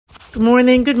Good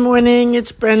morning, good morning.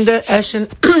 It's Brenda Eshin,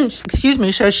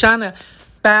 Shoshana,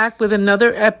 back with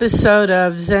another episode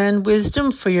of Zen Wisdom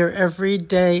for your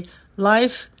everyday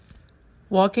life,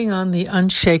 walking on the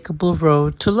unshakable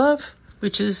road to love,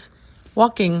 which is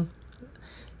walking.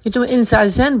 In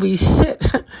Zazen, we sit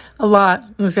a lot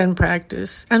in Zen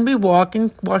practice, and we walk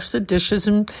and wash the dishes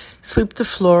and sweep the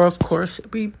floor, of course.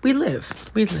 We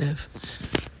live.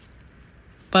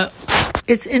 But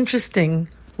it's interesting,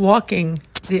 walking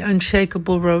the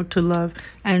unshakable road to love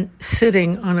and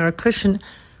sitting on our cushion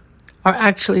are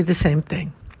actually the same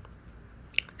thing.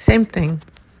 Same thing.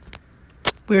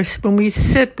 When we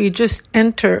sit, we just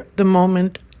enter the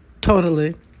moment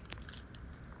totally.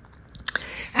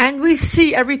 And we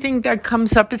see everything that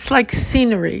comes up. It's like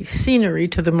scenery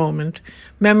to the moment.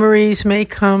 Memories may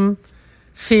come,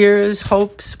 fears,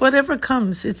 hopes, whatever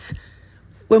comes. It's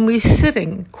when we're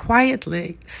sitting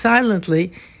quietly,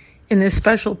 silently, in a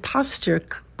special posture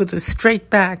with a straight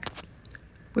back,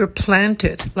 we're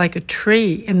planted like a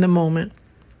tree in the moment.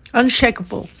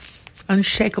 Unshakable.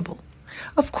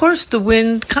 Of course, the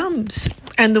wind comes.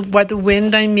 And by the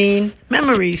wind, I mean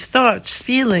memories, thoughts,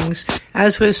 feelings,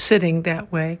 as we're sitting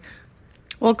that way.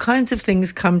 All kinds of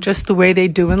things come just the way they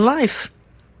do in life.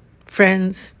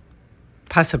 Friends,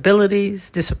 possibilities,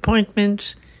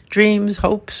 disappointments, dreams,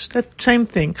 hopes, that same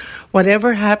thing.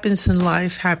 Whatever happens in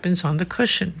life happens on the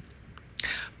cushion.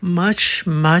 Much,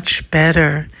 much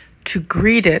better to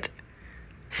greet it,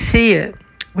 see it,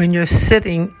 when you're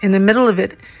sitting in the middle of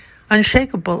it,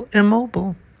 unshakable,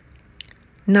 immobile,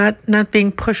 not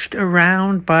being pushed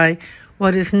around by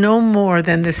what is no more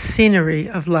than the scenery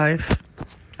of life.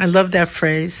 I love that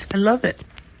phrase. I love it.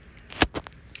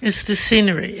 It's the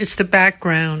scenery. It's the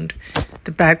background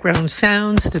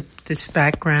sounds, this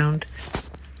background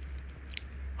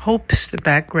hopes, the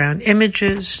background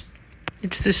images.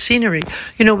 It's the scenery.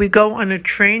 We go on a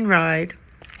train ride.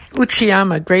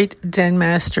 Uchiyama, great Zen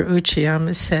master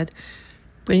Uchiyama said,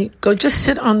 when you go, just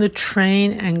sit on the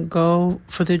train and go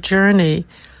for the journey.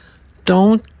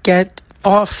 Don't get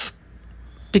off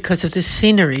because of the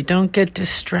scenery. Don't get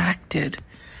distracted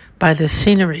by the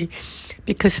scenery.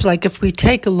 Because like if we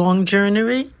take a long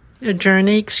journey,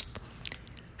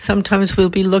 sometimes we'll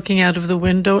be looking out of the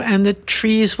window and the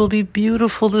trees will be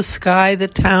beautiful, the sky, the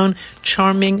town,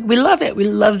 charming. We love it. We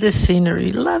love the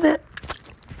scenery. Love it.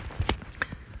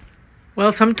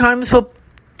 Well, sometimes when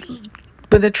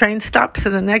the train stops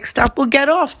at the next stop, we'll get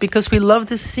off because we love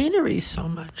the scenery so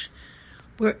much.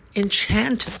 We're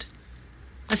enchanted.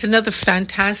 That's another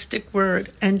fantastic word,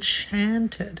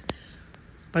 enchanted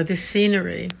by the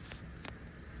scenery.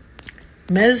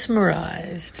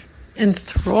 Mesmerized.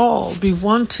 Enthralled. We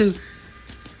want to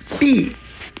be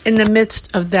in the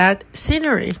midst of that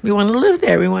scenery. We want to live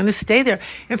there. We want to stay there.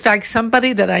 In fact,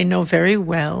 somebody that I know very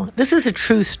well, this is a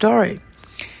true story.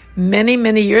 Many,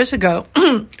 many years ago,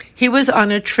 he was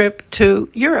on a trip to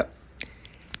Europe,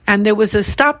 and there was a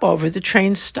stopover. The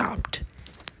train stopped.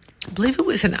 I believe it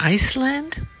was in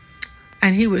Iceland,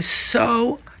 and he was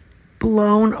so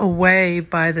blown away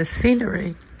by the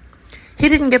scenery. He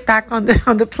didn't get back on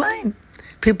the plane.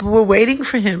 People were waiting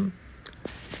for him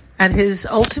at his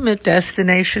ultimate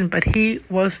destination, but he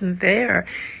wasn't there.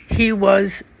 He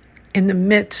was in the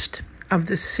midst of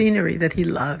the scenery that he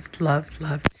loved.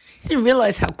 He didn't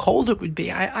realize how cold it would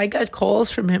be. I got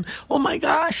calls from him. Oh my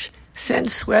gosh,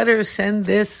 send sweaters, send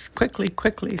this,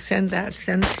 quickly, send that,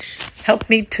 help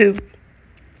me to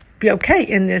be okay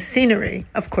in this scenery.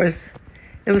 Of course,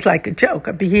 it was like a joke,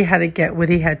 but he had to get what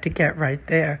he had to get right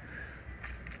there.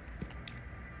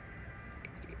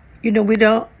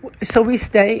 We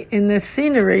stay in the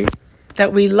scenery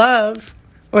that we love,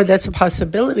 or that's a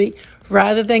possibility,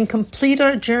 rather than complete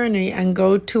our journey and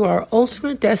go to our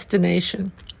ultimate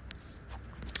destination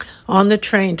on the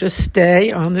train. Just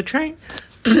stay on the train.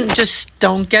 Just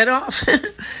don't get off.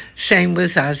 Same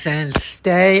with Zazen.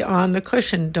 Stay on the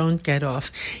cushion. Don't get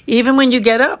off. Even when you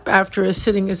get up after a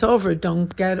sitting is over,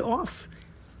 don't get off.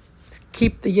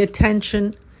 Keep the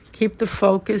attention, keep the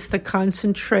focus, the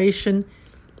concentration.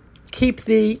 Keep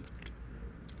the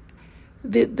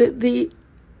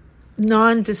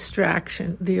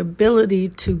non-distraction, the ability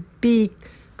to be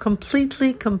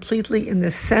completely in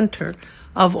the center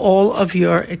of all of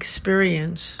your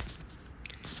experience.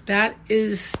 That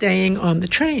is staying on the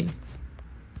train.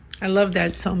 I love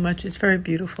that so much. It's very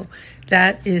beautiful.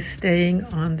 That is staying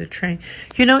on the train.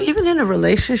 Even in a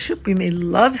relationship, we may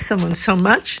love someone so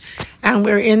much, and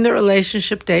we're in the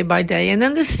relationship day by day, and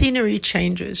then the scenery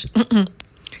changes.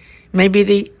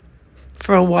 Maybe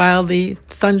for a while the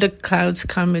thunder clouds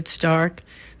come, it's dark.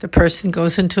 The person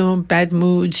goes into bad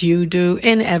moods, you do,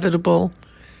 inevitable.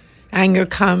 Anger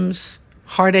comes,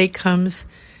 heartache comes,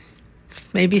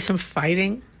 maybe some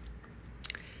fighting,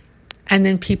 and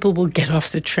then people will get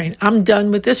off the train. I'm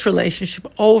done with this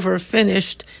relationship, over,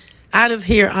 finished, out of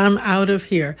here, I'm out of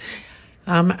here.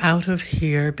 I'm out of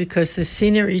here because the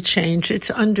scenery changed.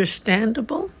 It's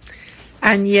understandable.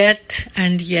 And yet,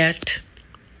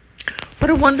 what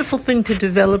a wonderful thing to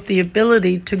develop the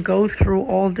ability to go through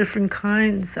all different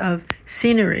kinds of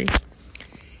scenery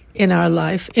in our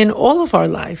life, in all of our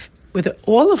life, with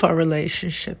all of our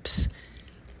relationships.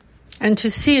 And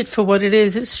to see it for what it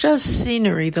is. It's just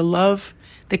scenery, the love,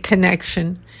 the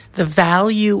connection, the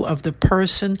value of the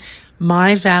person,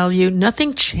 my value.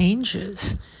 Nothing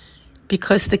changes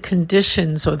because the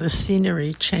conditions or the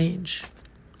scenery change.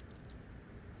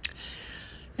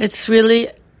 It's really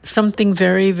something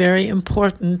very, very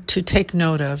important to take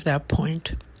note of, that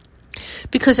point.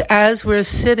 Because as we're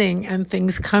sitting and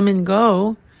things come and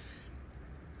go,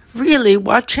 really,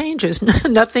 what changes?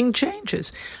 Nothing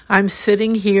changes. I'm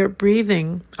sitting here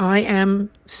breathing. I am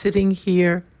sitting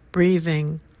here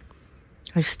breathing.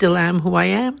 I still am who I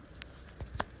am.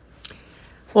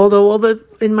 Although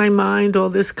in my mind, all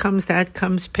this comes, that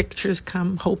comes, pictures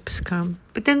come, hopes come.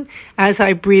 But then as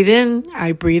I breathe in,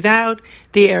 I breathe out,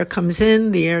 the air comes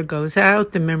in, the air goes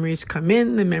out, the memories come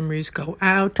in, the memories go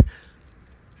out.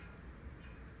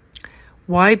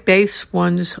 Why base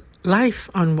one's life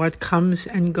on what comes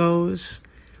and goes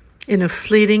in a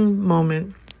fleeting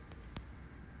moment?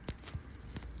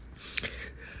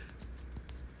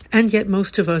 And yet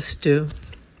most of us do.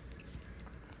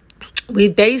 We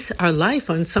base our life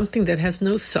on something that has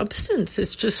no substance.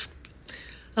 It's just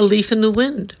a leaf in the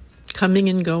wind, coming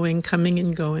and going, coming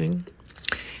and going.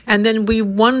 And then we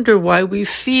wonder why we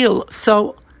feel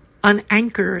so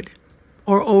unanchored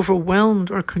or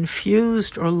overwhelmed or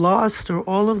confused or lost, or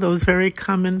all of those very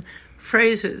common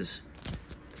phrases.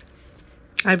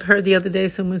 I've heard the other day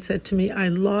someone said to me, I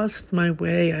lost my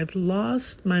way. I've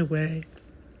lost my way.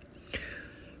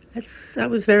 That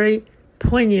was very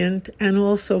poignant and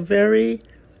also very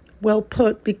well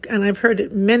put, and I've heard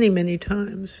it many, many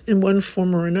times in one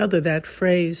form or another, that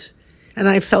phrase, and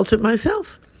I felt it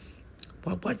myself.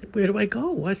 Where do I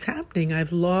go? What's happening?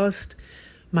 I've lost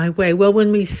my way. Well,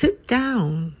 when we sit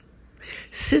down,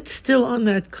 sit still on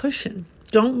that cushion,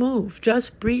 don't move,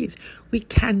 just breathe. We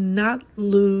cannot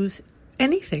lose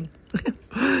anything.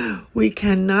 We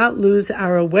cannot lose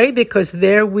our way because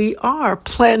there we are,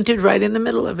 planted right in the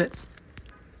middle of it.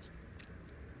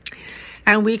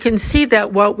 And we can see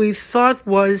that what we thought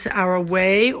was our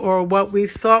way or what we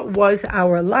thought was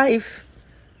our life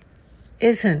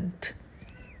isn't.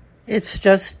 It's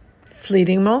just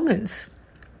fleeting moments.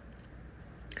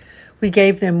 We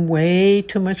gave them way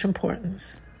too much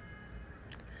importance.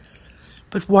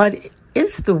 But what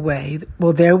is the way?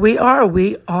 Well, there we are.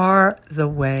 We are the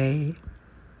way.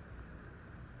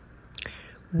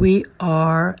 We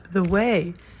are the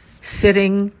way.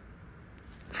 Sitting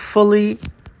fully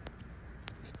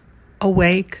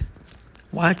awake,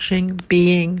 watching,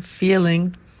 being,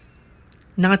 feeling,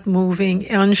 not moving,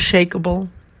 unshakable,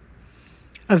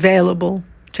 available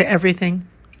to everything.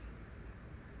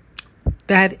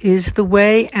 That is the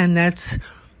way, and that's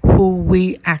who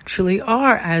we actually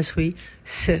are as we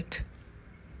sit.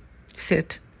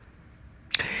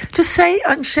 To say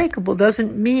unshakable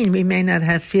doesn't mean we may not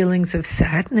have feelings of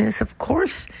sadness. Of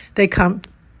course, they come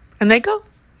and they go.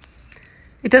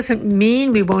 It doesn't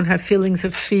mean we won't have feelings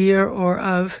of fear or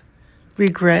of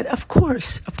regret. Of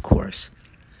course.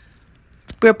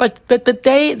 But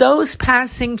those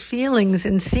passing feelings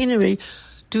and scenery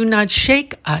do not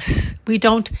shake us. We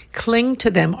don't cling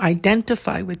to them,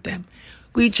 identify with them.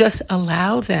 We just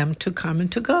allow them to come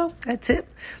and to go. That's it.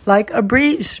 Like a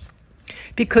breeze.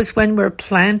 Because when we're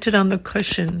planted on the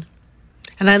cushion,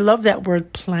 and I love that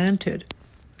word planted,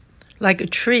 like a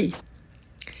tree,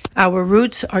 our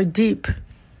roots are deep.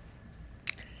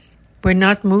 We're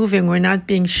not moving. We're not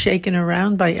being shaken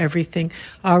around by everything.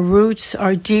 Our roots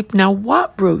are deep. Now,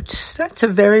 what roots? That's a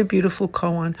very beautiful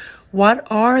koan. What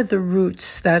are the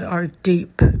roots that are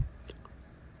deep?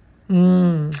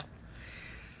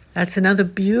 That's another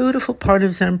beautiful part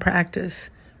of Zen practice,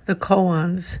 the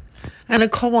koans. And a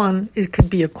koan, it could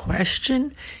be a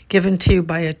question given to you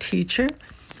by a teacher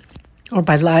or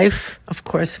by life, of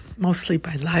course, mostly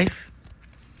by life,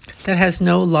 that has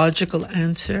no logical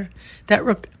answer,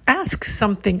 that asks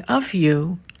something of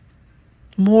you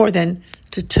more than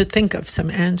to think of some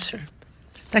answer.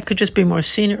 That could just be more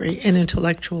scenery, an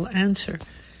intellectual answer.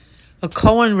 A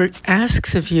koan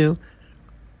asks of you,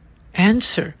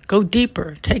 answer, go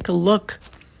deeper, take a look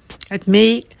at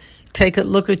me, take a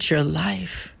look at your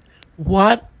life.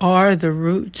 What are the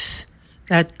roots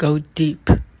that go deep?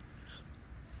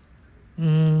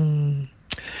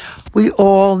 We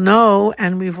all know,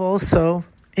 and we've also,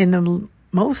 in the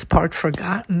most part,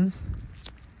 forgotten.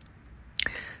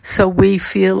 So we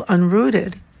feel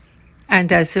unrooted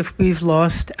and as if we've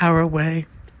lost our way.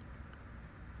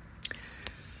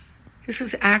 This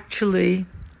is actually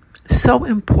so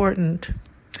important,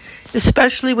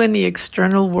 especially when the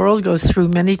external world goes through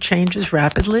many changes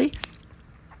rapidly.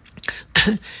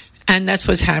 And that's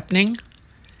what's happening.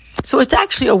 So it's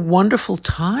actually a wonderful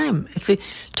time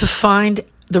to find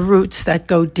the roots that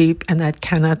go deep and that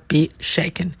cannot be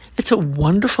shaken. It's a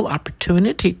wonderful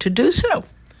opportunity to do so.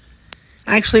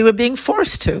 Actually, we're being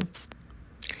forced to.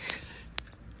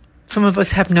 Some of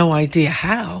us have no idea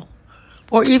how,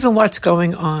 or even what's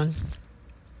going on.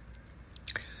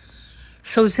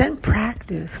 So Zen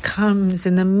practice comes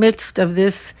in the midst of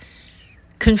this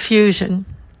confusion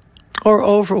or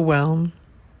overwhelm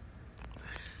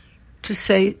to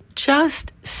say,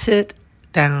 just sit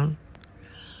down.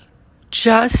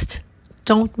 Just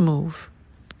don't move.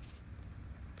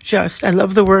 Just. I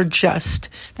love the word just.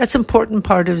 That's an important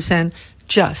part of Zen.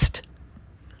 Just.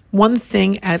 One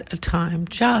thing at a time.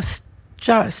 Just.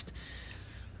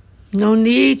 No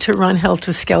need to run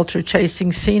helter-skelter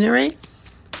chasing scenery.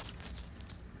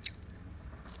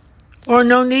 Or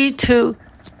no need to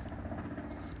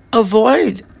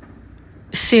avoid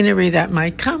scenery that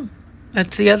might come.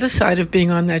 That's the other side of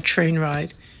being on that train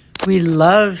ride. We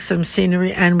love some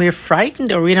scenery and we're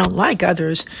frightened or we don't like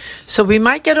others. So we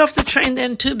might get off the train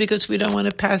then too because we don't want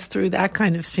to pass through that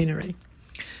kind of scenery.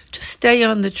 Just stay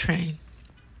on the train.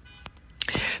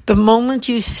 The moment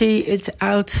you see it's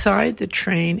outside the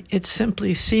train, it's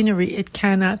simply scenery. It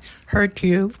cannot hurt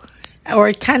you or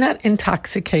it cannot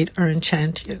intoxicate or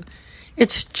enchant you.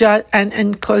 It's just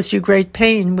and cause you great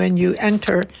pain when you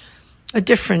enter a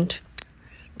different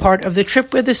part of the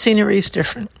trip where the scenery is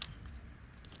different.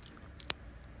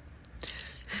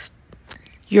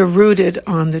 You're rooted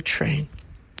on the train.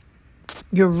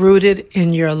 You're rooted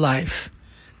in your life.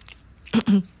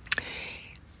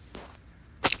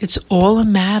 It's all a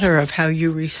matter of how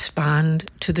you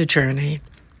respond to the journey.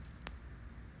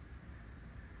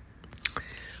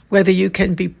 Whether you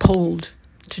can be pulled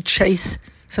to chase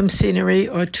some scenery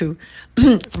or to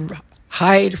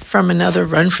hide from another,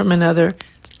 run from another.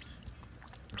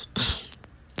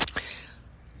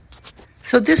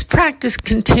 So this practice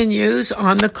continues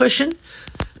on the cushion,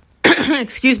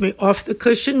 off the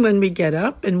cushion when we get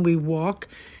up and we walk.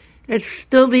 It's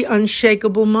still the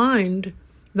unshakable mind,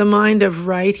 the mind of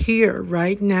right here,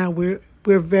 right now. We're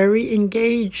very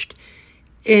engaged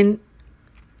in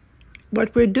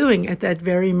what we're doing at that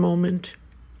very moment.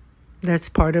 That's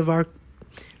part of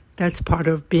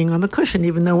being on the cushion,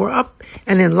 even though we're up.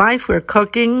 And in life, we're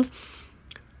cooking,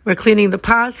 we're cleaning the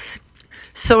pots.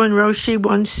 Soen Roshi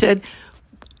once said,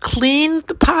 clean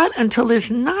the pot until there's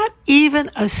not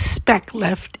even a speck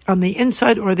left on the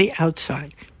inside or the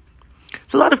outside.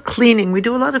 It's a lot of cleaning. We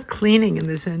do a lot of cleaning in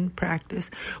the Zen practice.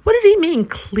 What did he mean,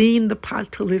 clean the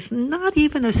pot till there's not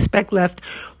even a speck left?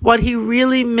 What he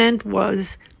really meant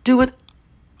was do it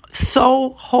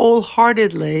so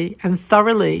wholeheartedly and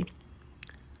thoroughly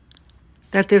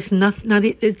that there's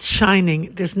it's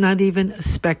shining. There's not even a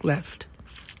speck left.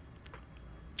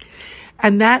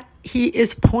 And that he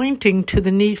is pointing to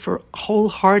the need for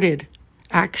wholehearted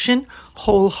action,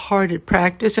 wholehearted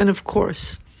practice, and of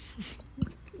course,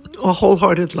 a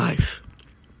wholehearted life.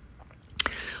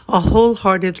 A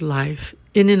wholehearted life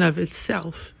in and of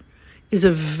itself is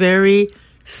a very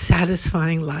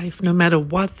satisfying life, no matter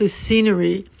what the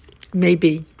scenery may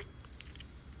be.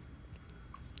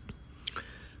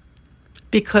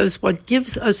 Because what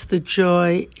gives us the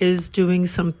joy is doing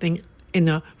something in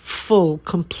a full,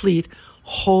 complete,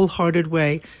 wholehearted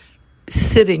way,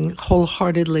 sitting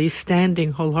wholeheartedly,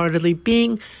 standing wholeheartedly,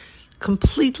 being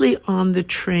completely on the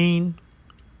train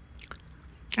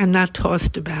and not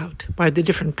tossed about by the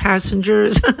different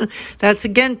passengers. That's,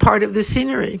 again, part of the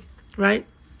scenery, right?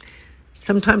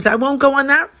 Sometimes I won't go on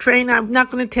that train. I'm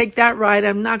not going to take that ride.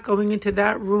 I'm not going into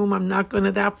that room. I'm not going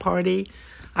to that party.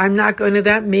 I'm not going to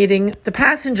that meeting. The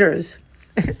passengers,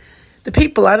 the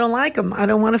people, I don't like them. I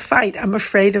don't want to fight. I'm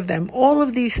afraid of them. All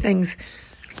of these things,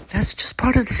 that's just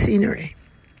part of the scenery.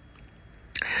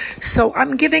 So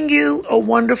I'm giving you a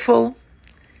wonderful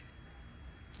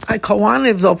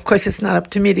koan. Of course, it's not up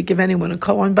to me to give anyone a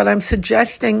koan, but I'm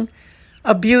suggesting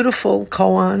a beautiful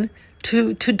koan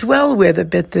to dwell with a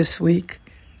bit this week.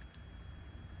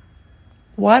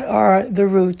 What are the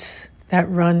roots that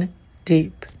run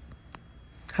deep?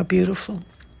 How beautiful.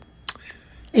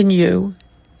 In you,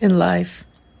 in life.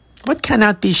 What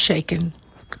cannot be shaken?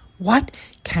 What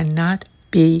cannot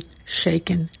be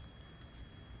shaken?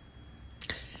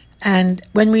 And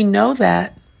when we know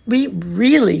that, we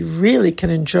really, really can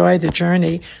enjoy the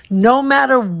journey no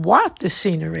matter what the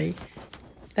scenery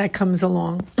that comes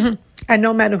along and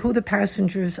no matter who the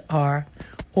passengers are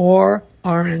or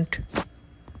aren't.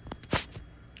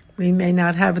 We may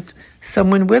not have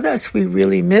someone with us we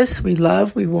really miss, we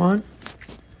love, we want.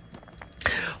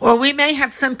 Or we may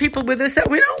have some people with us that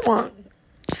we don't want.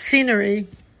 Scenery.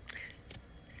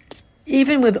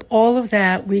 Even with all of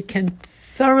that, we can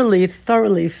thoroughly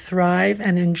thrive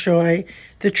and enjoy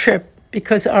the trip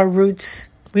because our roots,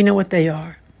 we know what they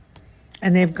are.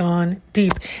 And they've gone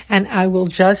deep. And I will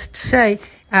just say,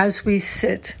 as we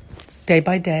sit day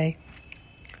by day,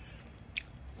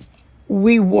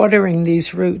 we watering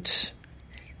these roots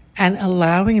and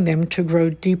allowing them to grow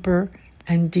deeper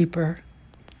and deeper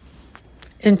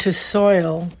into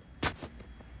soil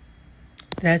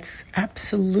that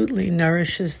absolutely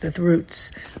nourishes the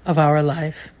roots of our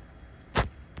life.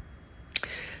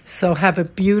 So have a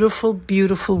beautiful,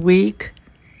 beautiful week.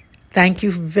 Thank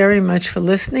you very much for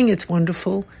listening. It's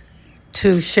wonderful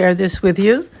to share this with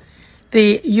you.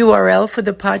 The URL for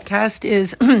the podcast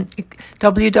is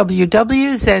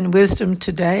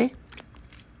www.zenwisdomtoday.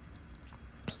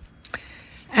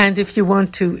 And if you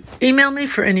want to email me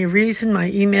for any reason,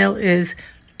 my email is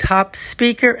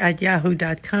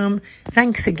topspeaker@yahoo.com.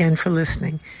 Thanks again for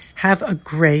listening. Have a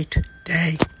great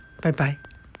day. Bye-bye.